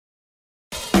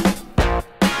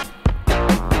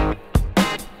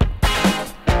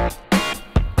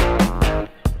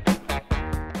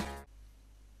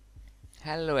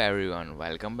Hello everyone,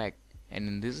 welcome back, and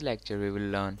in this lecture we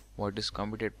will learn what is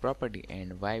computed property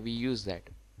and why we use that.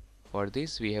 For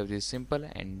this we have this simple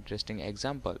and interesting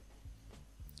example.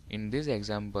 In this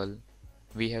example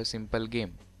we have simple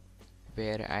game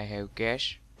where I have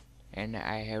cash and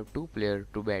I have two players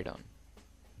to bet on.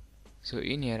 So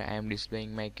in here I am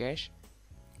displaying my cash,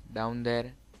 down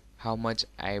there how much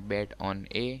I bet on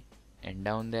A, and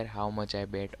down there how much I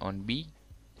bet on B.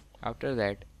 After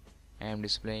that I am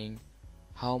displaying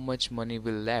how much money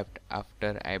will left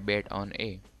after I bet on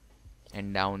A,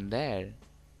 and down there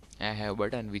I have a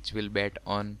button which will bet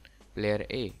on player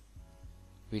A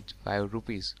with 5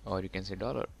 rupees, or you can say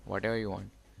dollar, whatever you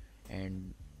want.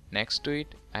 And next to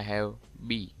it I have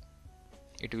B.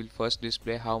 It will first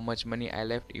display how much money I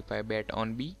left if I bet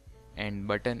on B, and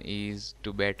button is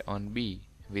to bet on B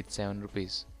with 7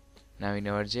 rupees. Now in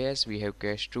our JS we have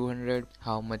cash 200,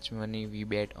 how much money we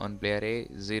bet on player A,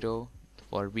 0,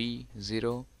 for B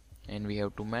 0, and we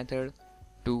have two methods,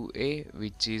 2A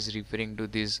which is referring to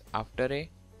this after A,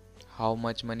 how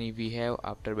much money we have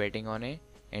after betting on A,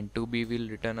 and 2B will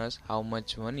return us how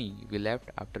much money we left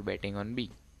after betting on B.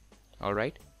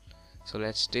 Alright, so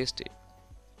let's test it.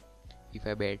 If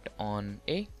I bet on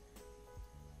A,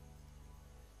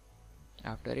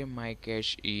 after A my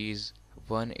cash is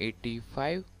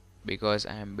 185 because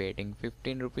I am betting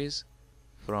 15 rupees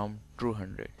from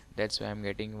 200. That's why I'm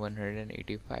getting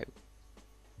 185.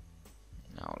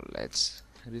 Now let's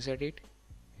reset it,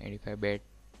 and if I bet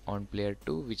on player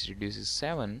 2 which reduces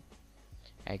 7,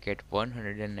 I get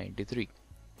 193.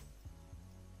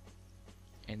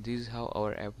 And this is how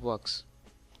our app works.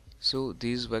 So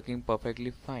this is working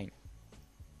perfectly fine.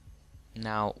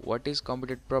 Now what is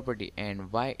computed property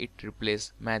and why it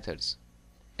replaces methods?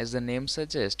 As the name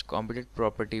suggests, computed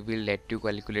property will let you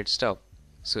calculate stuff.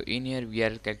 So in here we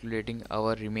are calculating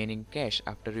our remaining cash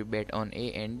after we bet on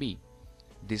A and B.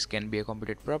 This can be a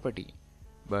computed property,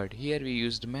 but here we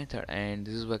used method and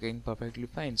this is working perfectly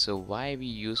fine. So why we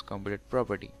use computed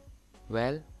property?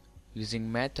 Well,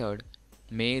 using method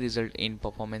may result in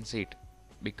performance hit,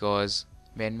 because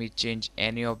when we change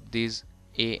any of these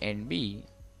A and B,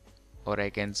 or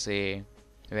I can say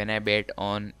when I bet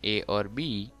on A or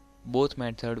B, both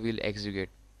method will execute.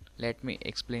 Let me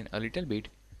explain a little bit.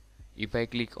 If I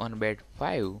click on bet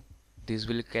 5, this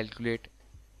will calculate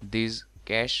this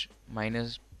cash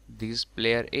minus this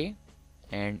player A,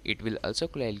 and it will also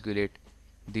calculate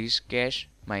this cash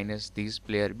minus this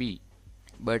player B.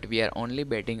 But we are only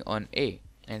betting on A,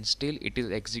 and still it is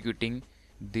executing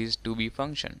this to be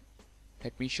function.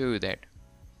 Let me show you that.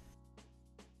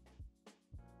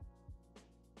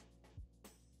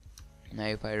 Now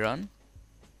if I run,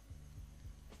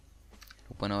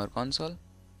 open our console,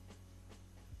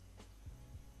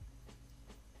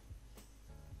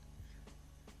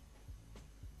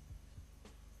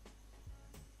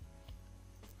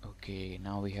 okay,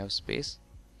 now we have space.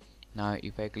 Now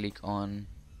if I click on,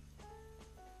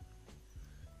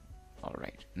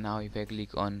 alright, now if I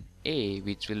click on A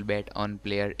which will bet on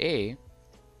player A,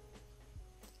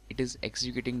 it is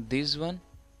executing this one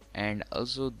and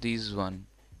also this one.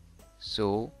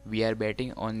 So we are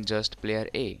betting on just player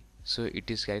A, so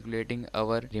it is calculating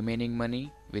our remaining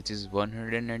money which is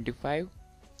 195,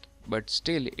 but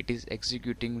still it is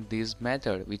executing this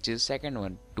method which is second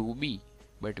one, 2B,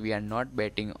 but we are not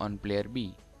betting on player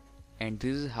B. And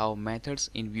this is how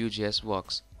methods in Vuejs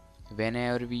works.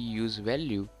 Whenever we use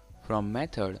value from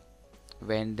method,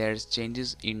 when there's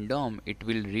changes in DOM, it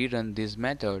will rerun this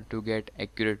method to get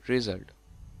accurate result.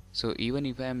 So even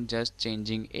if I am just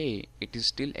changing A, it is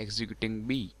still executing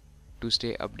B to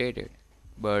stay updated,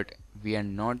 but we are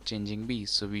not changing B,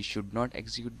 so we should not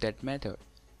execute that method.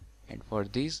 And for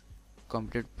this,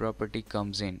 computed property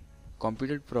comes in.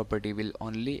 Computed property will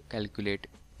only calculate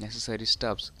necessary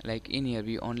stuffs, like in here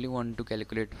we only want to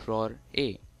calculate for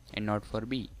A and not for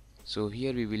B, so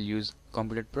here we will use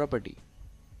computed property.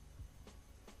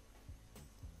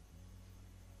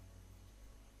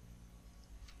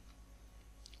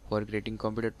 For creating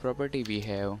computed property we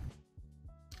have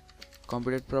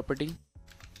computed property,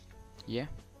 yeah,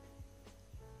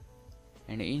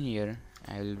 and in here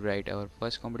I will write our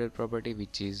first computed property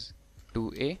which is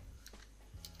 2A,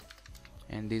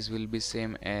 and this will be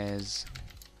same as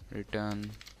return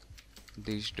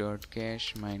this dot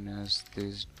cash minus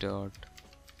this dot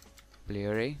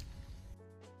player A.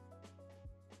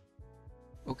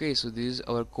 Okay, so this is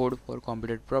our code for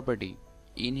computed property.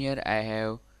 In here I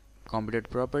have computed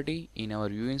property in our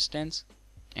view instance,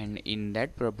 and in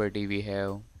that property we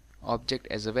have object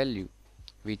as a value,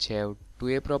 which have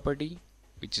 2A property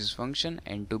which is function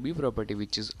and 2B property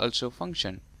which is also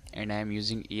function. and I am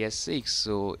using ES6.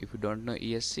 So if you don't know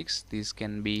ES6, this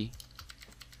can be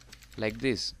like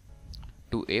this: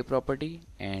 to a property,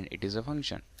 and it is a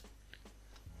function,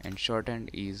 and shorthand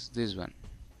is this one,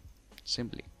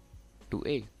 simply to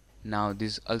a. Now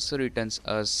this also returns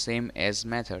us same as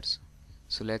methods.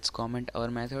 So let's comment our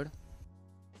method.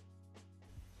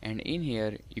 And in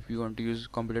here, if you want to use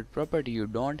computed property, you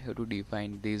don't have to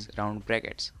define these round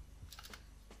brackets,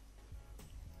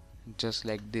 just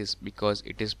like this, because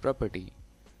it is property.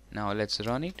 Now let's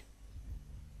run it.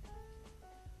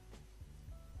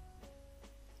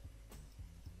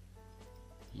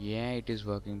 Yeah, it is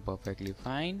working perfectly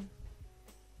fine.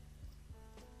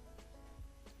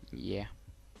 Yeah.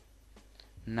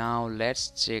 Now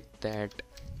let's check that.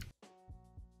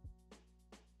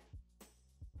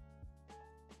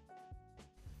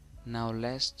 Now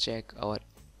let's check our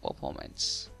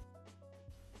performance.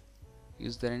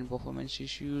 Is there any performance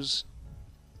issues?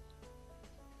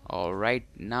 Alright,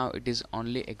 now it is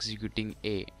only executing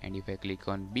A, and if I click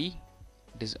on B,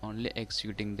 it is only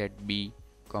executing that B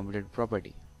computed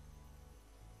property.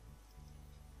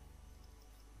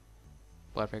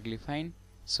 Perfectly fine.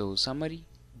 So summary: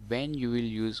 when you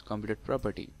will use computed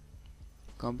property.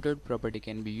 Computed property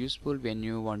can be useful when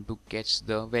you want to catch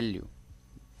the value.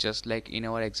 Just like in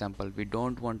our example, we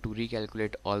don't want to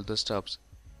recalculate all the steps,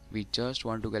 we just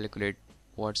want to calculate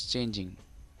what's changing.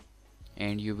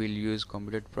 And you will use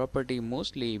computed property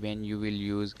mostly when you will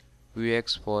use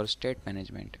Vuejs for state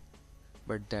management,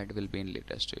 but that will be in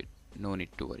later stage, no need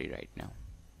to worry right now.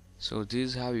 So this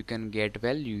is how you can get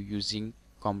value using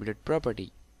computed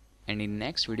property, and in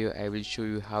next video I will show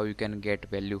you how you can get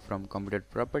value from computed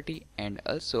property and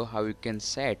also how you can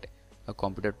set a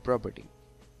computed property.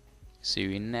 See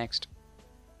you in next.